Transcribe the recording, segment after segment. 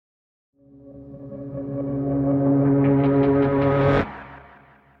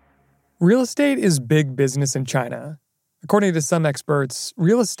Real estate is big business in China. According to some experts,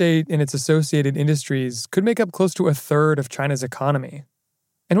 real estate and its associated industries could make up close to a third of China's economy.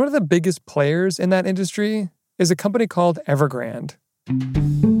 And one of the biggest players in that industry is a company called Evergrande.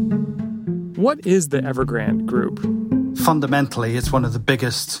 What is the Evergrande Group? Fundamentally, it's one of the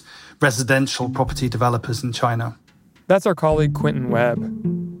biggest residential property developers in China. That's our colleague Quentin Webb.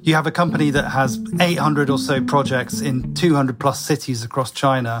 You have a company that has 800 or so projects in 200 plus cities across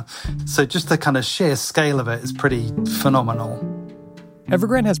China. So just the kind of sheer scale of it is pretty phenomenal.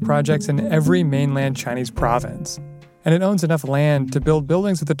 Evergrande has projects in every mainland Chinese province, and it owns enough land to build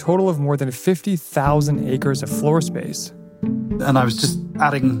buildings with a total of more than 50,000 acres of floor space. And I was just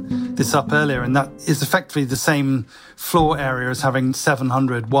adding this up earlier, and that is effectively the same floor area as having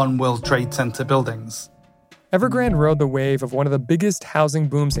 700 One World Trade Center buildings. Evergrande rode the wave of one of the biggest housing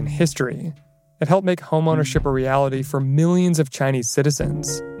booms in history. It helped make homeownership a reality for millions of Chinese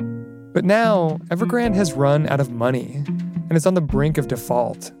citizens. But now, Evergrande has run out of money, and it's on the brink of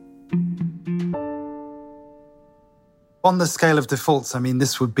default. On the scale of defaults, I mean,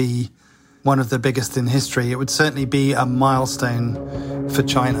 this would be one of the biggest in history. It would certainly be a milestone for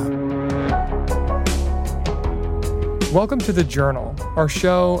China. Welcome to The Journal, our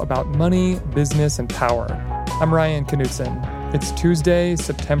show about money, business, and power. I'm Ryan Knutson. It's Tuesday,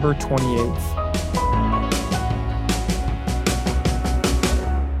 September 28th.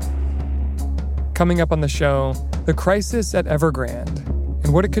 Coming up on the show, the crisis at Evergrande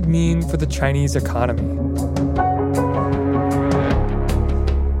and what it could mean for the Chinese economy.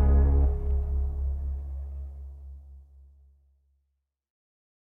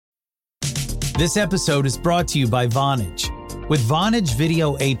 This episode is brought to you by Vonage. With Vonage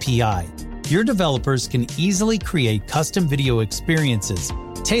Video API, your developers can easily create custom video experiences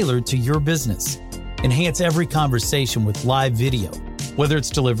tailored to your business. Enhance every conversation with live video, whether it's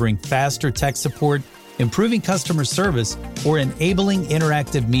delivering faster tech support, improving customer service, or enabling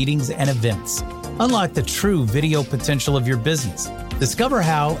interactive meetings and events. Unlock the true video potential of your business. Discover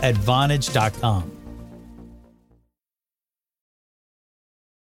how at Vonage.com.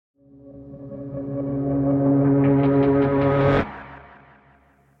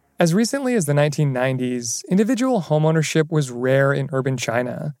 As recently as the 1990s, individual homeownership was rare in urban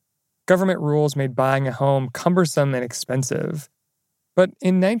China. Government rules made buying a home cumbersome and expensive. But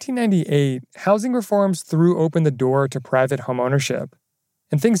in 1998, housing reforms threw open the door to private homeownership.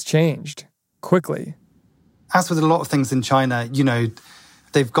 And things changed, quickly. As with a lot of things in China,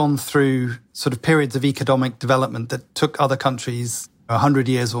 they've gone through sort of periods of economic development that took other countries 100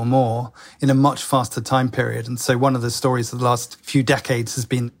 years or more in a much faster time period. And so one of the stories of the last few decades has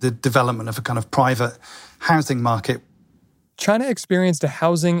been the development of a kind of private housing market. China experienced a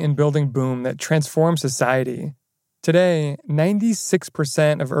housing and building boom that transformed society. Today,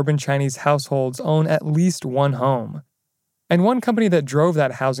 96% of urban Chinese households own at least one home. And one company that drove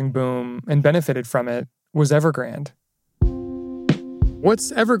that housing boom and benefited from it was Evergrande.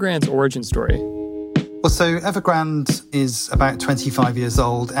 What's Evergrande's origin story? Well, so Evergrande is about 25 years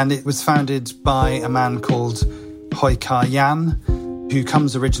old, and it was founded by a man called Hoi Ka-yan, who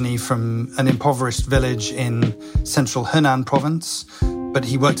comes originally from an impoverished village in central Henan province. But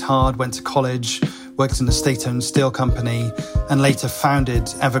he worked hard, went to college, worked in a state-owned steel company, and later founded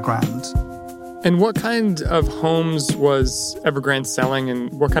Evergrande. And what kind of homes was Evergrande selling,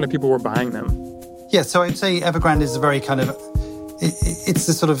 and what kind of people were buying them? Yeah, so I'd say Evergrande is a very kind of, it's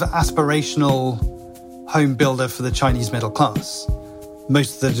the sort of aspirational home builder for the Chinese middle class.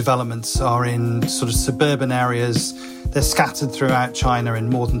 Most of the developments are in sort of suburban areas. They're scattered throughout China in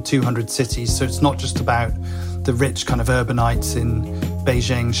more than 200 cities. So it's not just about the rich kind of urbanites in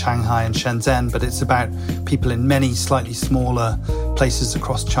Beijing, Shanghai, and Shenzhen, but it's about people in many slightly smaller places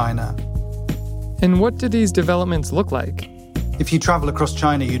across China. And what do these developments look like? If you travel across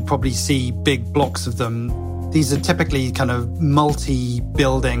China, you'd probably see big blocks of them. These are typically kind of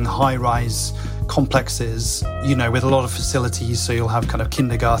multi-building, high-rise complexes, with a lot of facilities. So you'll have kind of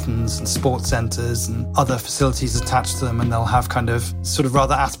kindergartens and sports centers and other facilities attached to them. And they'll have kind of sort of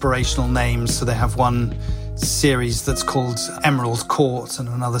rather aspirational names. So they have one series that's called Emerald Court and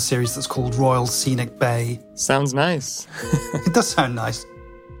another series that's called Royal Scenic Bay. Sounds nice. It does sound nice.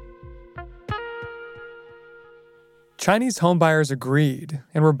 Chinese homebuyers agreed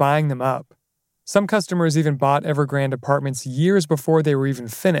and were buying them up. Some customers even bought Evergrande apartments years before they were even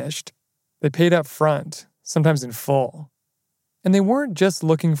finished. They paid up front, sometimes in full. And they weren't just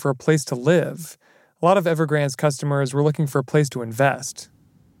looking for a place to live. A lot of Evergrande's customers were looking for a place to invest.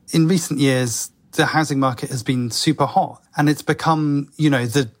 In recent years, the housing market has been super hot, and it's become,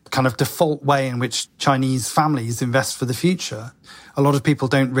 the kind of default way in which Chinese families invest for the future. A lot of people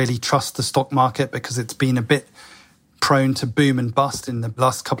don't really trust the stock market because it's been a bit prone to boom and bust in the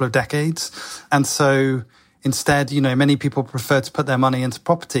last couple of decades. And so instead, many people prefer to put their money into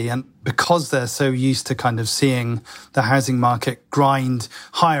property. And because they're so used to kind of seeing the housing market grind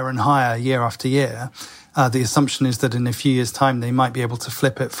higher and higher year after year, the assumption is that in a few years' time, they might be able to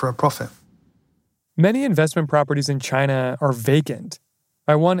flip it for a profit. Many investment properties in China are vacant.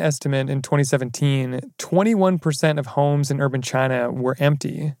 By one estimate in 2017, 21% of homes in urban China were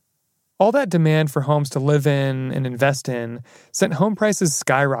empty. All that demand for homes to live in and invest in sent home prices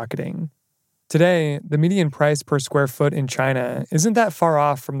skyrocketing. Today, the median price per square foot in China isn't that far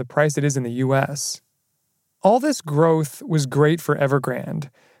off from the price it is in the US. All this growth was great for Evergrande,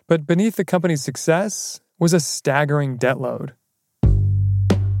 but beneath the company's success was a staggering debt load.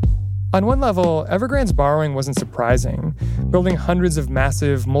 On one level, Evergrande's borrowing wasn't surprising. Building hundreds of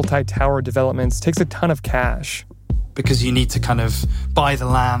massive multi-tower developments takes a ton of cash. Because you need to kind of buy the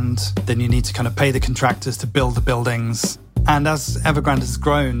land, then you need to kind of pay the contractors to build the buildings. And as Evergrande has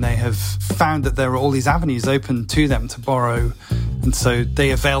grown, they have found that there are all these avenues open to them to borrow. And so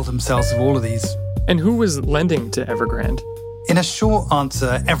they avail themselves of all of these. And who was lending to Evergrande? In a short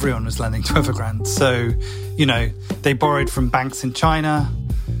answer, everyone was lending to Evergrande. So, they borrowed from banks in China,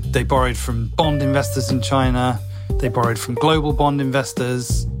 they borrowed from bond investors in China, they borrowed from global bond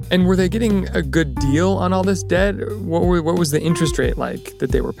investors. And were they getting a good deal on all this debt? What was the interest rate like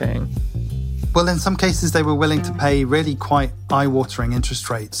that they were paying? Well, in some cases, they were willing to pay really quite eye-watering interest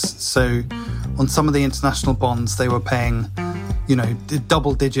rates. So on some of the international bonds, they were paying,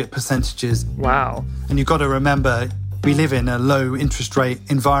 double-digit percentages. Wow. And you've got to remember, we live in a low interest rate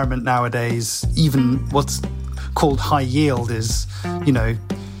environment nowadays. Even what's called high yield is,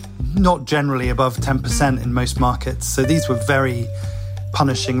 not generally above 10% in most markets. So these were very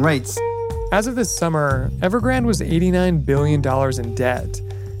punishing rates. As of this summer, Evergrande was $89 billion in debt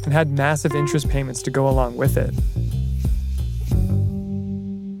and had massive interest payments to go along with it.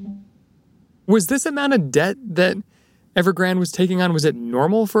 Was this amount of debt that Evergrande was taking on, was it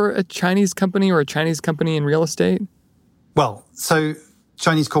normal for a Chinese company or a Chinese company in real estate? Well, so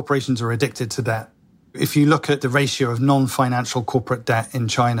Chinese corporations are addicted to debt. If you look at the ratio of non-financial corporate debt in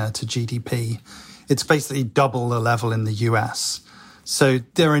China to GDP, it's basically double the level in the US. So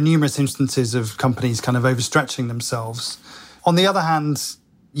there are numerous instances of companies kind of overstretching themselves. On the other hand,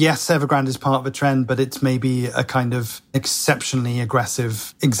 yes, Evergrande is part of a trend, but it's maybe a kind of exceptionally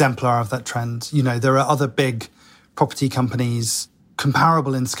aggressive exemplar of that trend. There are other big property companies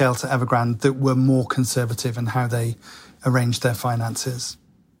comparable in scale to Evergrande that were more conservative in how they arranged their finances.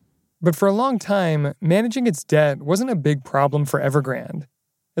 But for a long time, managing its debt wasn't a big problem for Evergrande.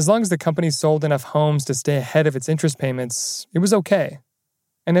 As long as the company sold enough homes to stay ahead of its interest payments, it was okay.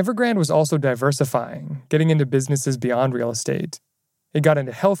 And Evergrande was also diversifying, getting into businesses beyond real estate. It got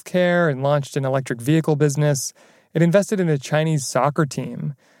into healthcare and launched an electric vehicle business. It invested in a Chinese soccer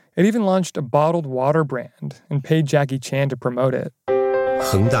team. It even launched a bottled water brand and paid Jackie Chan to promote it.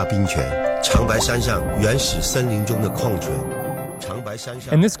 恒大冰泉，长白山上原始森林中的矿泉。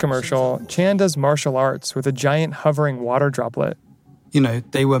 In this commercial, Chan does martial arts with a giant hovering water droplet.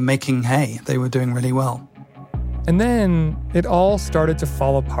 They were making hay. They were doing really well. And then it all started to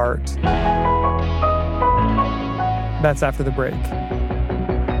fall apart. That's after the break.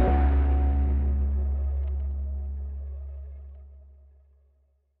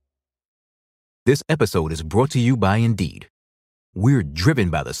 This episode is brought to you by Indeed. We're driven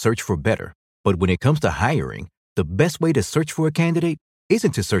by the search for better, but when it comes to hiring, the best way to search for a candidate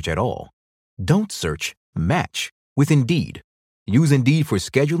isn't to search at all. Don't search, match with Indeed. Use Indeed for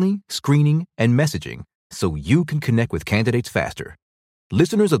scheduling, screening, and messaging so you can connect with candidates faster.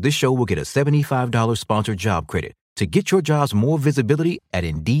 Listeners of this show will get a $75 sponsored job credit to get your jobs more visibility at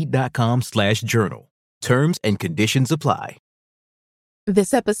Indeed.com/journal. Terms and conditions apply.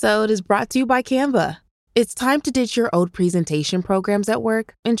 This episode is brought to you by Canva. It's time to ditch your old presentation programs at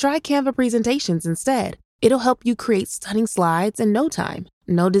work and try Canva presentations instead. It'll help you create stunning slides in no time.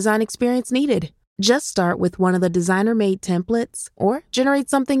 No design experience needed. Just start with one of the designer-made templates or generate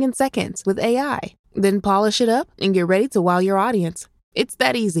something in seconds with AI. Then polish it up and get ready to wow your audience. It's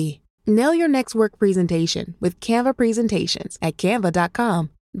that easy. Nail your next work presentation with Canva presentations at canva.com.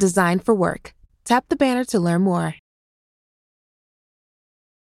 Designed for work. Tap the banner to learn more.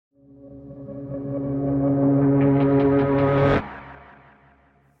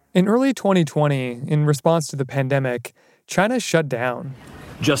 In early 2020, in response to the pandemic, China shut down.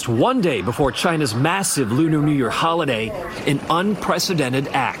 Just one day before China's massive Lunar New Year holiday, an unprecedented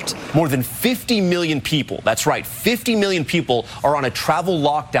act. More than 50 million people, that's right, 50 million people are on a travel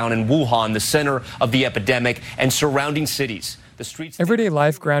lockdown in Wuhan, the center of the epidemic, and surrounding cities. The streets. Everyday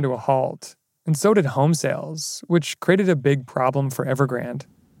life ground to a halt, and so did home sales, which created a big problem for Evergrande.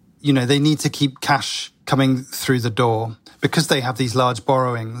 You know, they need to keep cash coming through the door because they have these large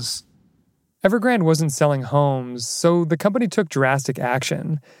borrowings. Evergrande wasn't selling homes, so the company took drastic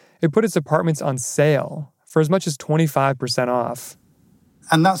action. It put its apartments on sale for as much as 25% off.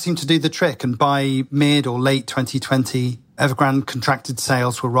 And that seemed to do the trick. And by mid or late 2020, Evergrande contracted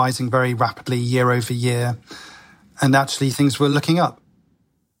sales were rising very rapidly year over year. And actually things were looking up.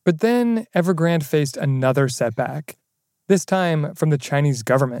 But then Evergrande faced another setback, this time from the Chinese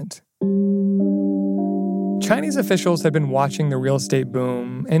government. Chinese officials had been watching the real estate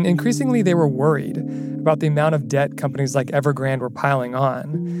boom, and increasingly they were worried about the amount of debt companies like Evergrande were piling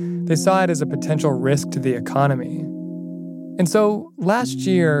on. They saw it as a potential risk to the economy. And so last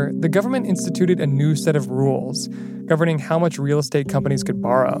year, the government instituted a new set of rules governing how much real estate companies could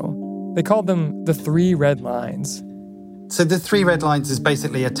borrow. They called them the 3 red lines. So the 3 red lines is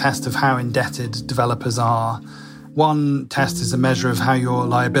basically a test of how indebted developers are. One test is a measure of how your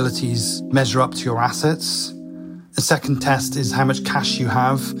liabilities measure up to your assets. A second test is how much cash you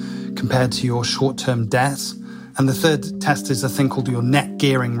have compared to your short-term debt. And the third test is a thing called your net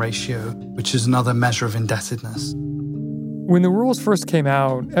gearing ratio, which is another measure of indebtedness. When the rules first came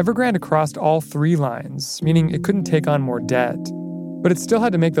out, Evergrande crossed all 3 lines, meaning it couldn't take on more debt. But it still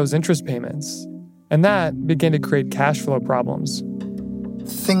had to make those interest payments. And that began to create cash flow problems.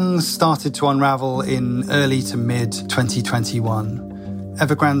 Things started to unravel in early to mid-2021.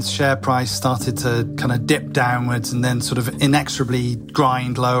 Evergrande's share price started to kind of dip downwards and then sort of inexorably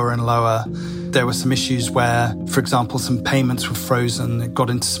grind lower and lower. There were some issues where, for example, some payments were frozen. It got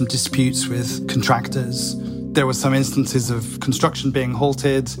into some disputes with contractors. There were some instances of construction being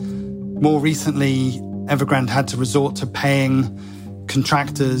halted. More recently, Evergrande had to resort to paying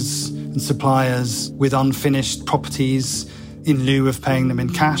contractors and suppliers with unfinished properties in lieu of paying them in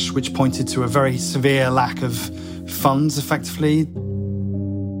cash, which pointed to a very severe lack of funds, effectively.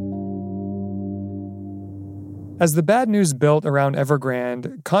 As the bad news built around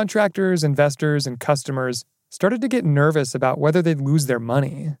Evergrande, contractors, investors, and customers started to get nervous about whether they'd lose their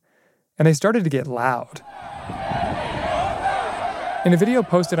money. And they started to get loud. In a video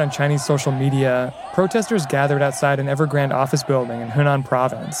posted on Chinese social media, protesters gathered outside an Evergrande office building in Hunan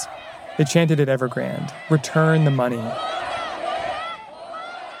province. They chanted at Evergrande, "Return the money."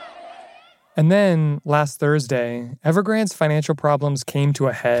 And then, last Thursday, Evergrande's financial problems came to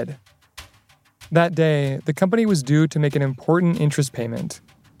a head. That day, the company was due to make an important interest payment.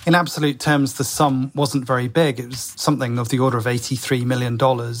 In absolute terms, the sum wasn't very big. It was something of the order of $83 million.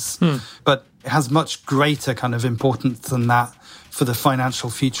 But it has much greater kind of importance than that for the financial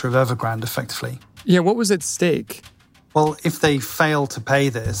future of Evergrande, effectively. Yeah, what was at stake? Well, if they fail to pay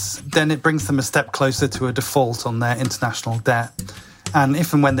this, then it brings them a step closer to a default on their international debt. And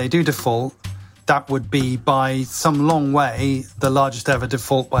if and when they do default, that would be, by some long way, the largest ever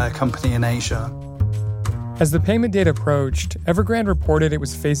default by a company in Asia. As the payment date approached, Evergrande reported it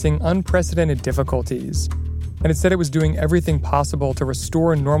was facing unprecedented difficulties, and it said it was doing everything possible to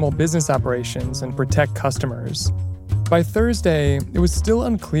restore normal business operations and protect customers. By Thursday, it was still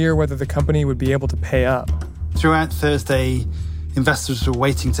unclear whether the company would be able to pay up. Throughout Thursday, investors were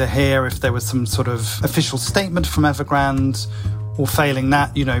waiting to hear if there was some sort of official statement from Evergrande, or failing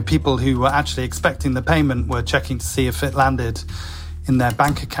that, people who were actually expecting the payment were checking to see if it landed in their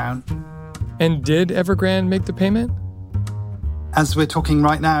bank account. And did Evergrande make the payment? As we're talking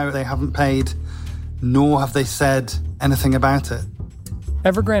right now, they haven't paid, nor have they said anything about it.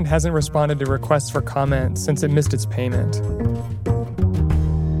 Evergrande hasn't responded to requests for comment since it missed its payment.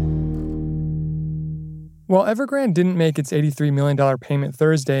 While Evergrande didn't make its $83 million payment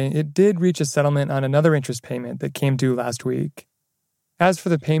Thursday, it did reach a settlement on another interest payment that came due last week. As for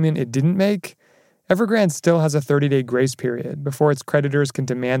the payment it didn't make, Evergrande still has a 30-day grace period before its creditors can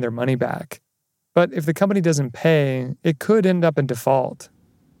demand their money back. But if the company doesn't pay, it could end up in default.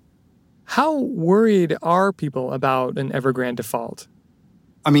 How worried are people about an Evergrande default?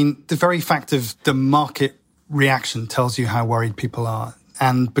 I mean, the very fact of the market reaction tells you how worried people are.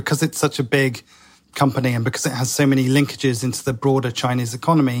 And because it's such a big company and because it has so many linkages into the broader Chinese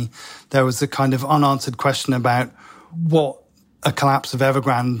economy, there was a kind of unanswered question about what a collapse of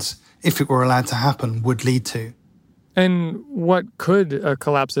Evergrande, if it were allowed to happen, would lead to. And what could a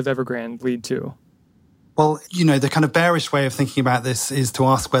collapse of Evergrande lead to? Well, the kind of bearish way of thinking about this is to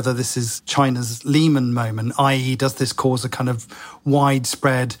ask whether this is China's Lehman moment, i.e. does this cause a kind of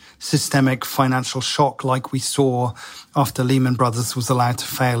widespread systemic financial shock like we saw after Lehman Brothers was allowed to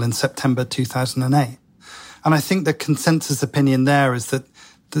fail in September 2008? And I think the consensus opinion there is that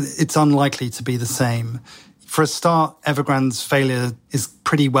it's unlikely to be the same. For a start, Evergrande's failure is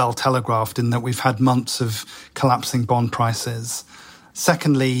pretty well telegraphed in that we've had months of collapsing bond prices.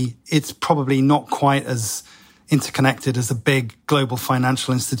 Secondly, it's probably not quite as interconnected as a big global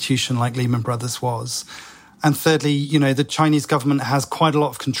financial institution like Lehman Brothers was. And thirdly, the Chinese government has quite a lot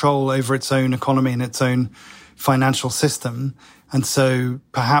of control over its own economy and its own financial system. And so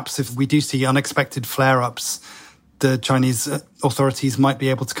perhaps if we do see unexpected flare-ups, the Chinese authorities might be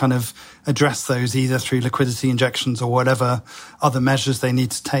able to kind of address those either through liquidity injections or whatever other measures they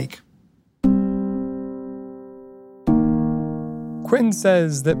need to take. Quentin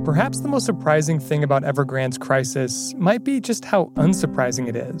says that perhaps the most surprising thing about Evergrande's crisis might be just how unsurprising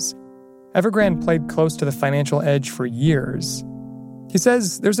it is. Evergrande played close to the financial edge for years. He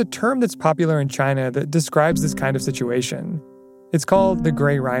says there's a term that's popular in China that describes this kind of situation. It's called the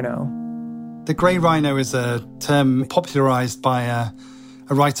gray rhino. The grey rhino is a term popularized by a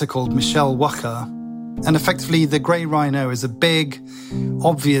writer called Michel Wacher. And effectively, the grey rhino is a big,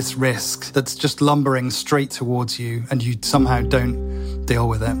 obvious risk that's just lumbering straight towards you and you somehow don't deal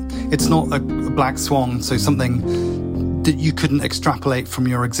with it. It's not a black swan, so something that you couldn't extrapolate from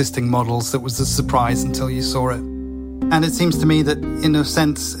your existing models that was a surprise until you saw it. And it seems to me that, in a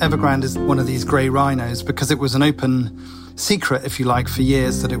sense, Evergrande is one of these grey rhinos because it was an open secret, if you like, for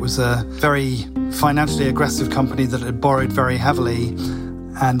years that it was a very financially aggressive company that had borrowed very heavily,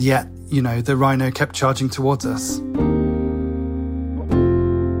 and yet, the rhino kept charging towards us.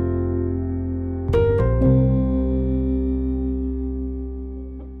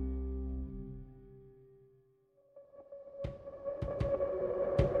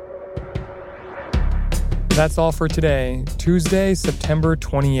 That's all for today, Tuesday, September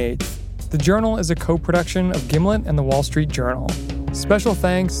 28th. The Journal is a co-production of Gimlet and The Wall Street Journal. Special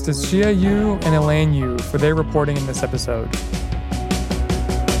thanks to Xia Yu and Elaine Yu for their reporting in this episode.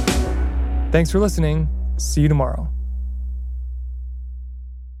 Thanks for listening. See you tomorrow.